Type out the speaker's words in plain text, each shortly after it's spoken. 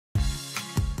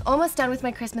Almost done with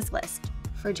my Christmas list.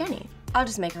 For Jenny, I'll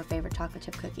just make her favorite chocolate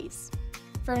chip cookies.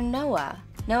 For Noah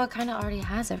kind of already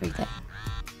has everything.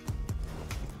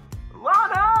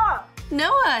 Lara!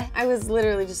 Noah! I was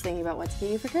literally just thinking about what to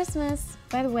get you for Christmas.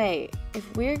 By the way,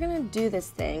 if we're gonna do this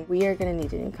thing, we are gonna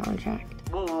need a new contract.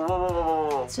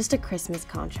 Whoa. It's just a Christmas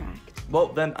contract. Well,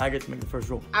 then I get to make the first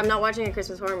rule. I'm not watching a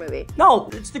Christmas horror movie. No,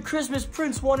 it's the Christmas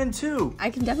Prince 1 and 2. I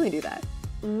can definitely do that.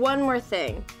 One more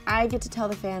thing. I get to tell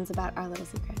the fans about our little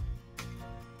secret.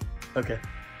 Okay.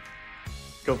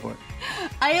 Go for it.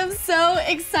 I am so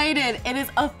excited. It is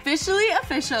officially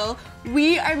official.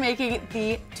 We are making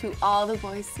the To All the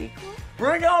Boys sequel.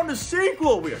 Bring on the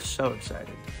sequel! We are so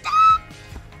excited.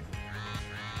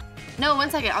 No, 1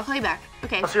 second. I'll call you back.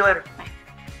 Okay. I'll see you later. Bye.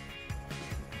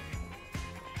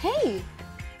 Hey.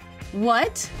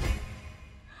 What?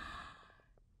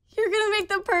 You're gonna make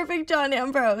the perfect John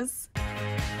Ambrose.